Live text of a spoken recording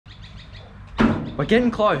We're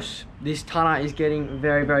getting close. This tonner is getting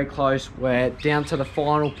very, very close. We're down to the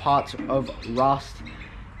final parts of rust.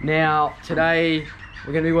 Now, today,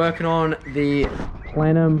 we're gonna be working on the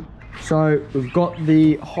plenum. So, we've got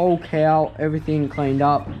the whole cow, everything cleaned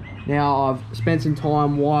up. Now, I've spent some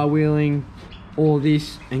time wire wheeling all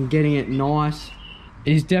this and getting it nice.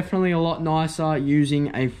 It is definitely a lot nicer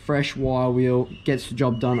using a fresh wire wheel. Gets the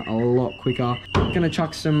job done a lot quicker. I'm gonna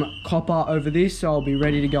chuck some copper over this so I'll be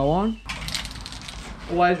ready to go on.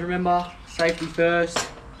 Always remember, safety first,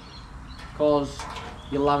 because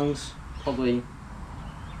your lungs probably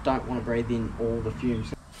don't want to breathe in all the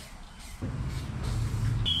fumes.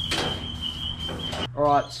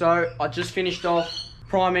 Alright, so I just finished off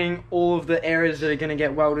priming all of the areas that are going to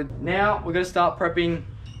get welded. Now we're going to start prepping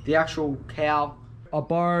the actual cow. I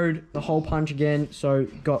borrowed the hole punch again, so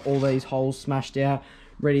got all these holes smashed out,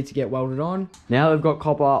 ready to get welded on. Now we've got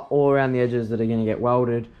copper all around the edges that are going to get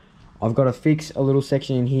welded. I've got to fix a little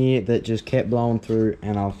section in here that just kept blowing through,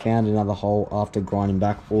 and I've found another hole after grinding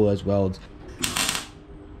back all those welds.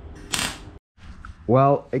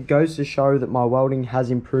 Well, it goes to show that my welding has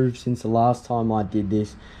improved since the last time I did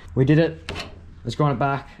this. We did it. Let's grind it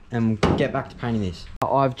back and get back to painting this.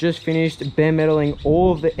 I've just finished bare metaling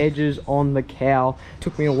all of the edges on the cow.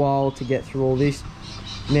 Took me a while to get through all this.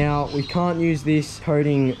 Now, we can't use this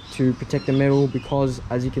coating to protect the metal because,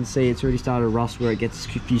 as you can see, it's already started to rust where it gets a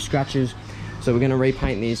few scratches. So we're going to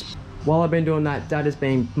repaint this. While I've been doing that, Dad has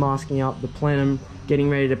been masking up the plenum, getting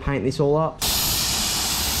ready to paint this all up.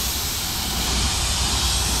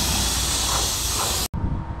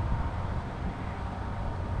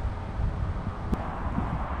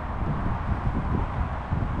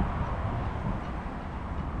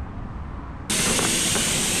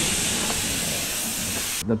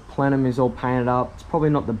 The plenum is all painted up. It's probably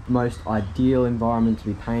not the most ideal environment to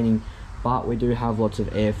be painting, but we do have lots of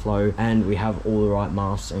airflow and we have all the right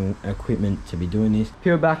masks and equipment to be doing this.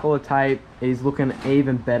 Peel back all the tape. It is looking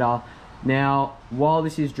even better. Now, while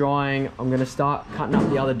this is drying, I'm going to start cutting up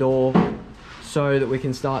the other door so that we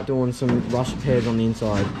can start doing some rust repairs on the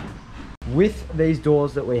inside. With these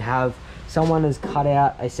doors that we have, someone has cut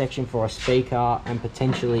out a section for a speaker and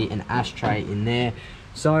potentially an ashtray in there.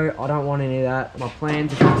 So I don't want any of that. My plan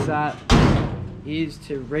to fix that is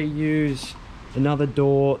to reuse another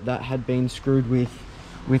door that had been screwed with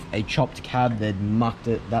a chopped cab. They'd mucked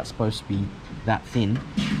it. That's supposed to be that thin.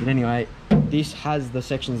 But anyway, this has the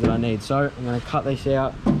sections that I need. So I'm going to cut this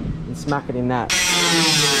out and smack it in that.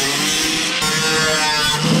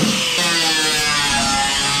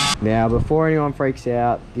 Now, before anyone freaks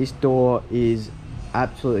out, this door is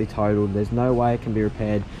absolutely totaled. There's no way it can be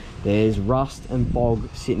repaired. There's rust and bog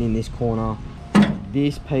sitting in this corner.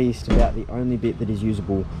 This piece is about the only bit that is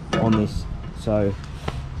usable on this. So,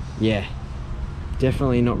 yeah,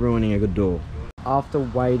 definitely not ruining a good door. After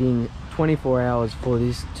waiting 24 hours for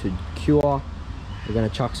this to cure, we're going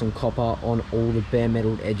to chuck some copper on all the bare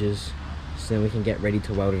metaled edges so then we can get ready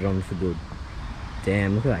to weld it on for good.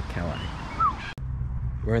 Damn, look at that colour.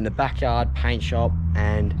 We're in the backyard paint shop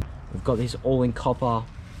and we've got this all in copper,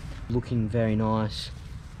 looking very nice,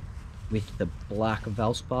 with the black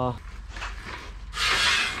Valspar.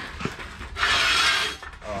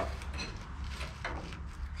 Alright.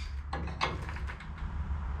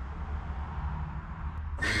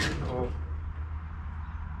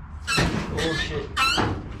 Oh shit.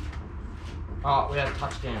 Alright, we have a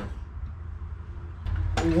touchdown.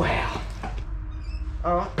 Wow.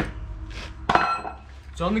 Alright.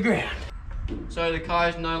 It's on the ground. So the car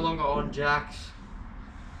is no longer on jacks.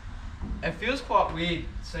 It feels quite weird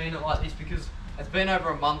seeing it like this because it's been over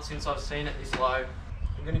a month since I've seen it this low.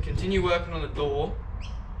 I'm going to continue working on the door.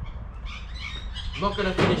 I'm not going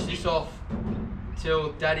to finish this off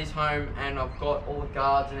until Daddy's home and I've got all the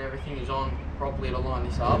guards and everything is on properly to line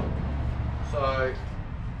this up. So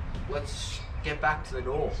let's get back to the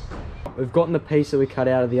door. We've gotten the piece that we cut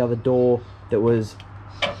out of the other door that was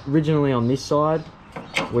originally on this side.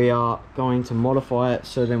 We are going to modify it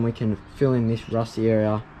so then we can fill in this rusty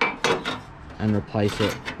area and replace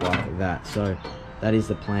it like that. So that is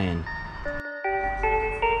the plan.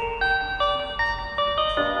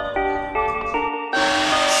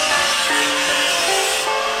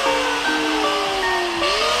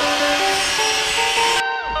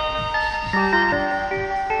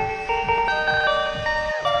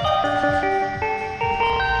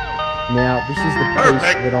 Now this is the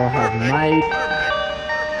piece that I have made.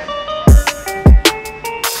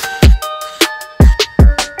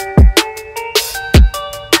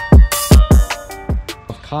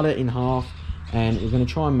 Cut it in half and we're going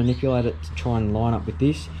to try and manipulate it to try and line up with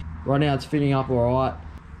this. Right now it's fitting up alright,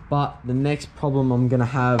 but the next problem I'm going to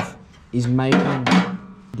have is making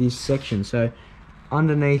this section. So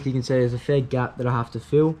underneath you can see there's a fair gap that I have to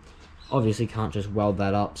fill. Obviously can't just weld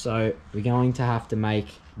that up, so we're going to have to make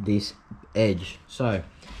this edge. So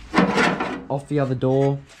off the other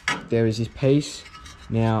door there is this piece.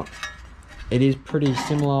 Now it is pretty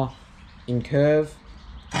similar in curve,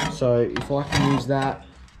 so if I can use that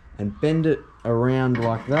and bend it around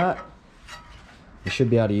like that, I should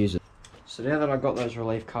be able to use it. So now that I've got those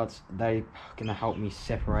relief cuts, they're gonna help me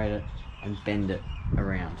separate it and bend it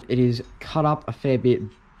around. It is cut up a fair bit,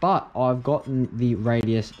 but I've gotten the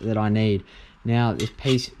radius that I need. Now this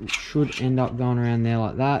piece should end up going around there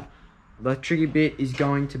like that. The tricky bit is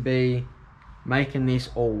going to be making this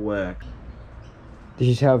all work. This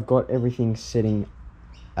is how I've got everything sitting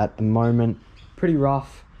at the moment. Pretty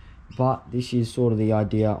rough, but this is sort of the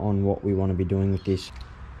idea on what we want to be doing with this.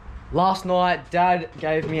 Last night, Dad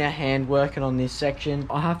gave me a hand working on this section.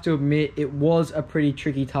 I have to admit, it was a pretty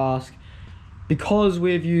tricky task because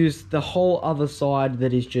we've used the whole other side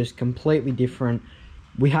that is just completely different.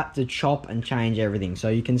 We had to chop and change everything. So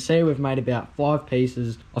you can see we've made about 5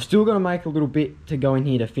 pieces. I've still got to make a little bit to go in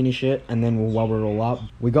here to finish it, and then we'll weld it all up.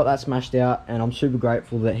 We got that smashed out, and I'm super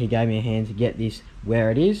grateful that he gave me a hand to get this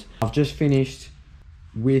where it is. I've just finished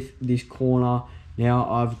with this corner. Now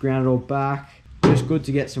I've ground it all back. Just good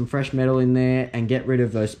to get some fresh metal in there and get rid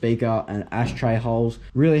of those speaker and ashtray holes.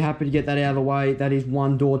 Really happy to get that out of the way. That is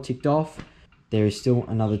one door ticked off. There is still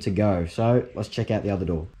another to go. So let's check out the other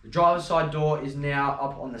door. The driver's side door is now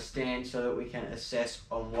up on the stand so that we can assess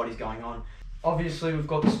on what is going on. Obviously we've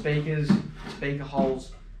got the speaker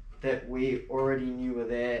holes that we already knew were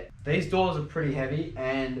there. These doors are pretty heavy,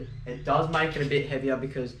 and it does make it a bit heavier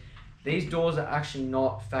because these doors are actually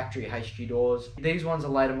not factory HQ doors. These ones are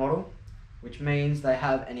later model, which means they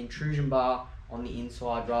have an intrusion bar on the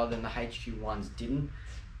inside rather than the HQ ones didn't.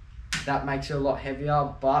 That makes it a lot heavier,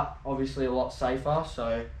 but obviously a lot safer,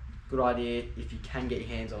 so good idea if you can get your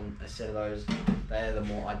hands on a set of those. They're the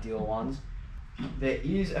more ideal ones. There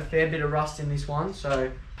is a fair bit of rust in this one,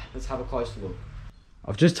 so let's have a closer look.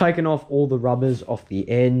 I've just taken off all the rubbers off the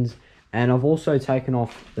ends, and I've also taken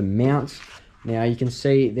off the mounts. Now you can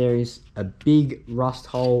see there is a big rust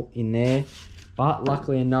hole in there, but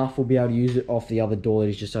luckily enough we'll be able to use it off the other door that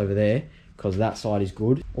is just over there, because that side is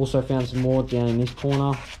good. Also found some more down in this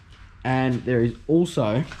corner, and there is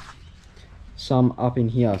also some up in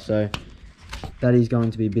here, so that is going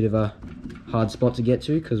to be a bit of a hard spot to get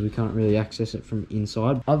to because we can't really access it from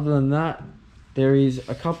inside. Other than that, there is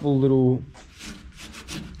a couple little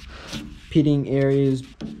pitting areas.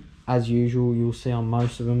 As usual, you'll see on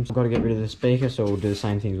most of them. I've got to get rid of the speaker, so we'll do the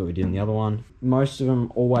same thing as what we did on the other one. Most of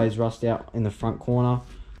them always rust out in the front corner.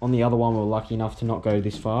 On the other one, we're lucky enough to not go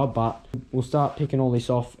this far, but we'll start picking all this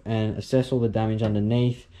off and assess all the damage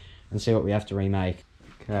underneath and see what we have to remake.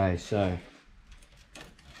 Okay, so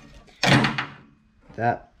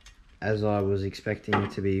that, as I was expecting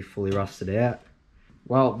to be fully rusted out.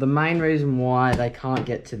 Well, the main reason why they can't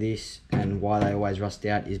get to this and why they always rust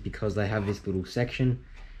out is because they have this little section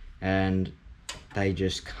and they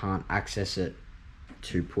just can't access it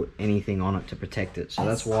to put anything on it to protect it. So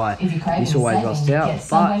that's why this always rusts out.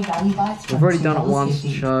 But we've already done it once,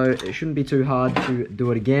 so it shouldn't be too hard to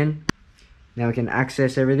do it again. Now we can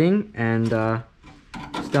access everything and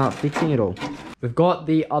start fixing it all. We've got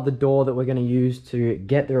the other door that we're going to use to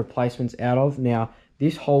get the replacements out of. Now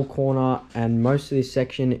this whole corner and most of this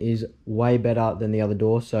section is way better than the other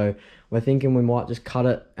door, so we're thinking we might just cut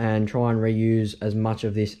it and try and reuse as much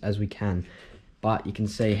of this as we can. But you can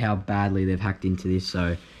see how badly they've hacked into this,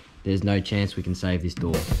 so there's no chance we can save this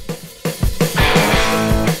door.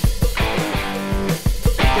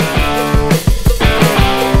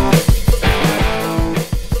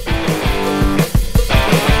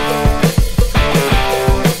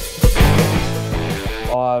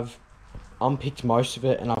 I've unpicked most of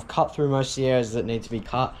it and I've cut through most of the areas that need to be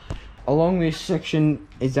cut. Along this section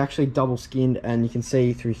is actually double skinned, and you can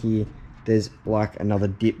see through here there's like another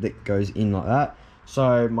dip that goes in like that.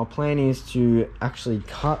 So my plan is to actually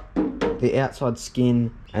cut the outside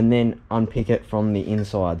skin and then unpick it from the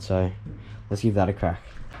inside. So let's give that a crack.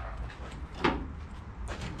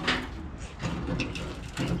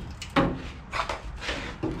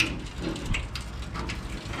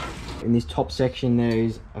 In this top section there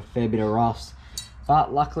is a fair bit of rust,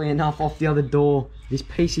 but luckily enough off the other door this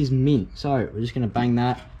piece is mint, so we're just going to bang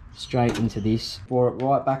that straight into this, bore it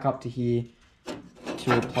right back up to here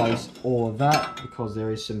to replace all of that because there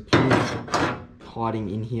is some pitting hiding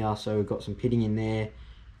in here. So we've got some pitting in there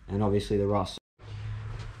and obviously the rust.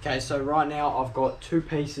 Okay, so right now I've got 2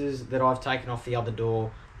 pieces that I've taken off the other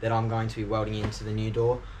door that I'm going to be welding into the new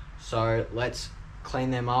door. So let's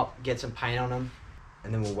clean them up, get some paint on them,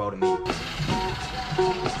 and then we'll weld them in.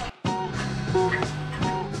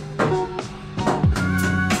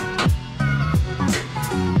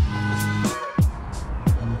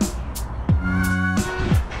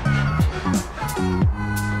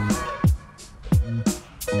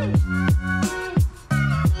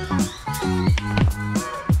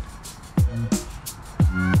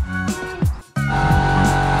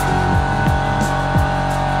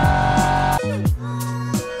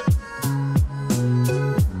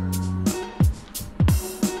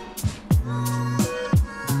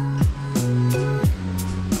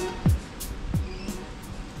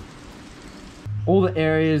 All the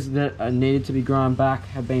areas that are needed to be grown back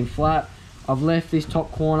have been flat. I've left this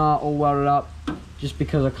top corner all welded up just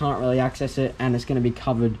because I can't really access it and it's going to be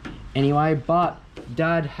covered anyway, but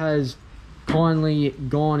Dad has kindly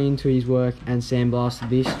gone into his work and sandblasted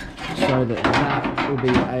this so that that will be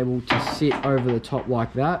able to sit over the top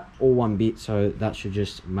like that, all one bit, so that should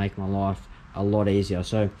just make my life a lot easier.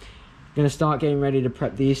 So I'm going to start getting ready to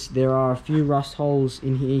prep this. There are a few rust holes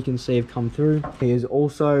in here you can see have come through. He has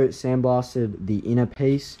also sandblasted the inner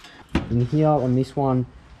piece. In here on this one,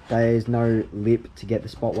 there's no lip to get the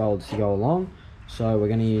spot welds to go along, so we're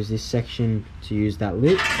going to use this section to use that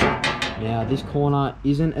lip. Now this corner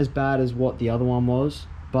isn't as bad as what the other one was,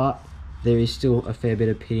 but there is still a fair bit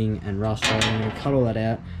of pitting and rust, so I'm going to cut all that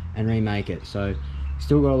out and remake it. So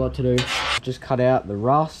still got a lot to do. Just cut out the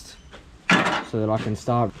rust so that I can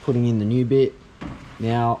start putting in the new bit.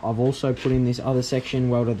 Now I've also put in this other section,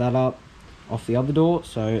 welded that up off the other door,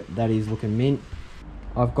 so that is looking mint.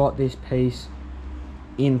 I've got this piece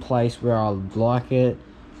in place where I like it.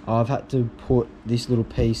 I've had to put this little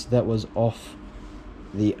piece that was off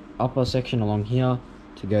the upper section along here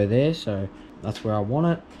to go there, so that's where I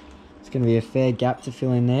want it. It's going to be a fair gap to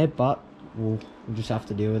fill in there, but we'll just have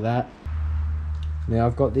to deal with that. Now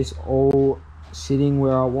I've got this all sitting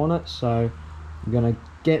where I want it, so I'm going to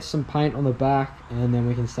get some paint on the back and then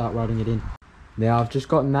we can start welding it in. Now I've just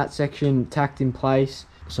gotten that section tacked in place,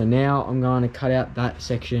 so now I'm going to cut out that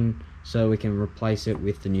section so we can replace it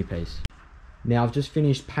with the new piece. Now I've just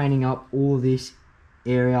finished painting up all of this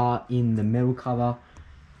area in the metal cover.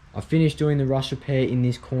 I've finished doing the rust repair in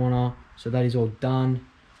this corner, so that is all done.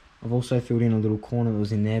 I've also filled in a little corner that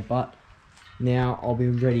was in there, but now I'll be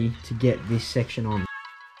ready to get this section on.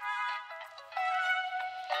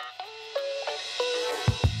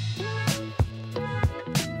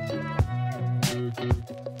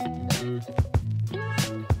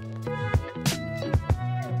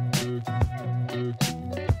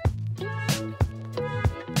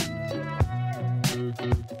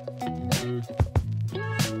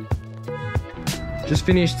 Just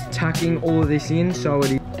finished tacking all of this in, so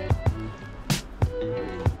it is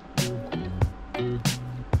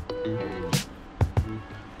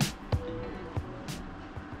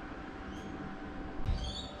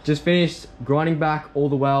just finished grinding back all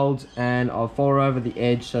the welds, and I've folded over the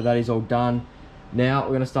edge, so that is all done. Now we're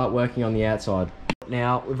going to start working on the outside.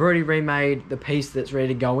 Now we've already remade the piece that's ready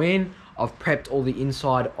to go in. I've prepped all the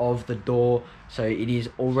inside of the door, so it is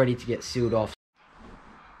all ready to get sealed off.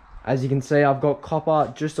 As you can see, I've got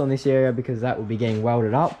copper just on this area because that will be getting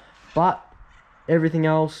welded up, but everything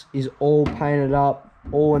else is all painted up,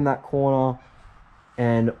 all in that corner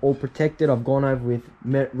and all protected. I've gone over with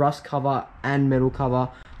rust cover and metal cover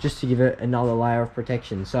just to give it another layer of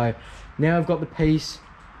protection. So now I've got the piece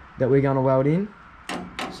that we're going to weld in,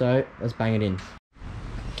 so let's bang it in.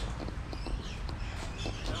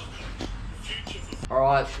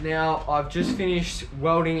 Alright, now I've just finished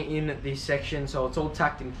welding in this section, so it's all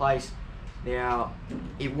tacked in place. Now,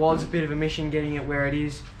 it was a bit of a mission getting it where it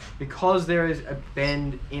is. Because there is a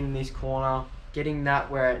bend in this corner, getting that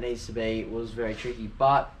where it needs to be was very tricky.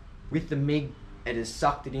 But with the MIG, it has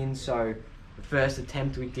sucked it in, so the first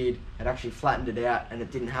attempt we did, it actually flattened it out and it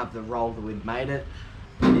didn't have the roll that we'd made it.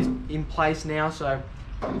 It is in place now, so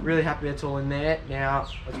really happy it's all in there. Now,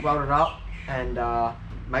 let's weld it up and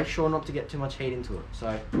make sure not to get too much heat into it.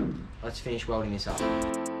 So let's finish welding this up.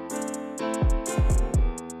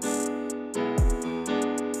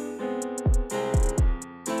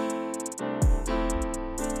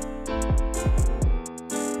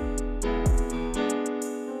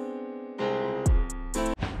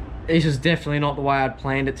 This is definitely not the way I'd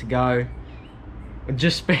planned it to go. I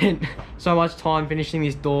just spent so much time finishing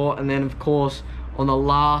this door, and then of course on the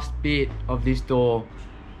last bit of this door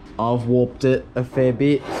I've warped it a fair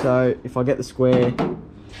bit. So if I get the square,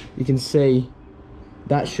 you can see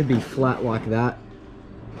that should be flat like that,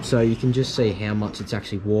 so you can just see how much it's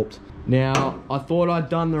actually warped. Now I thought I'd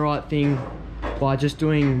done the right thing by just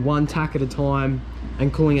doing one tack at a time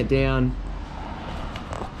and cooling it down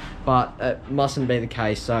but it mustn't be the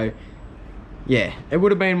case. So yeah, it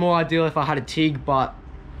would have been more ideal if I had a TIG, but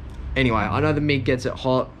anyway, I know the MIG gets it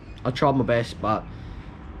hot. I tried my best, but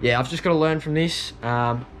yeah, I've just got to learn from this.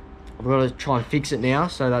 I've got to try and fix it now,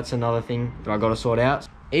 so that's another thing that I got to sort out.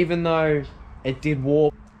 Even though it did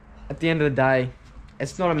warp, at the end of the day,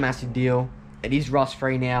 it's not a massive deal. It is rust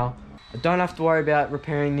free now. I don't have to worry about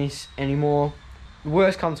repairing this anymore. The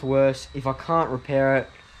worst comes to worst, if I can't repair it,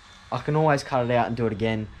 I can always cut it out and do it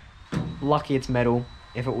again. Lucky it's metal.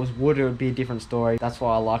 If it was wood, it would be a different story. That's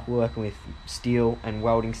why I like working with steel and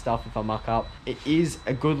welding stuff if I muck up. It is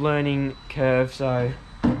a good learning curve, so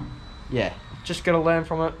yeah, just gotta learn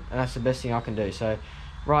from it, and that's the best thing I can do. So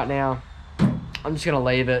right now, I'm just gonna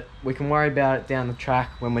leave it. We can worry about it down the track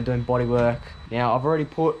when we're doing body work. Now, I've already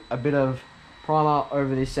put a bit of primer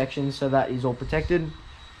over this section, so that is all protected.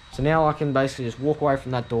 So now I can basically just walk away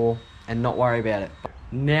from that door and not worry about it.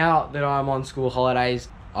 Now that I'm on school holidays,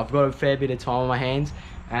 I've got a fair bit of time on my hands,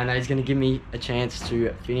 and it's going to give me a chance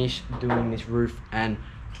to finish doing this roof and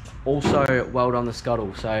also weld on the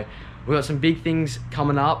scuttle. So we've got some big things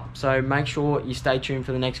coming up, so make sure you stay tuned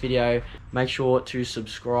for the next video. Make sure to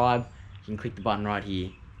subscribe. You can click the button right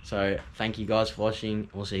here. So thank you guys for watching.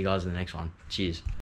 We'll see you guys in the next one. Cheers.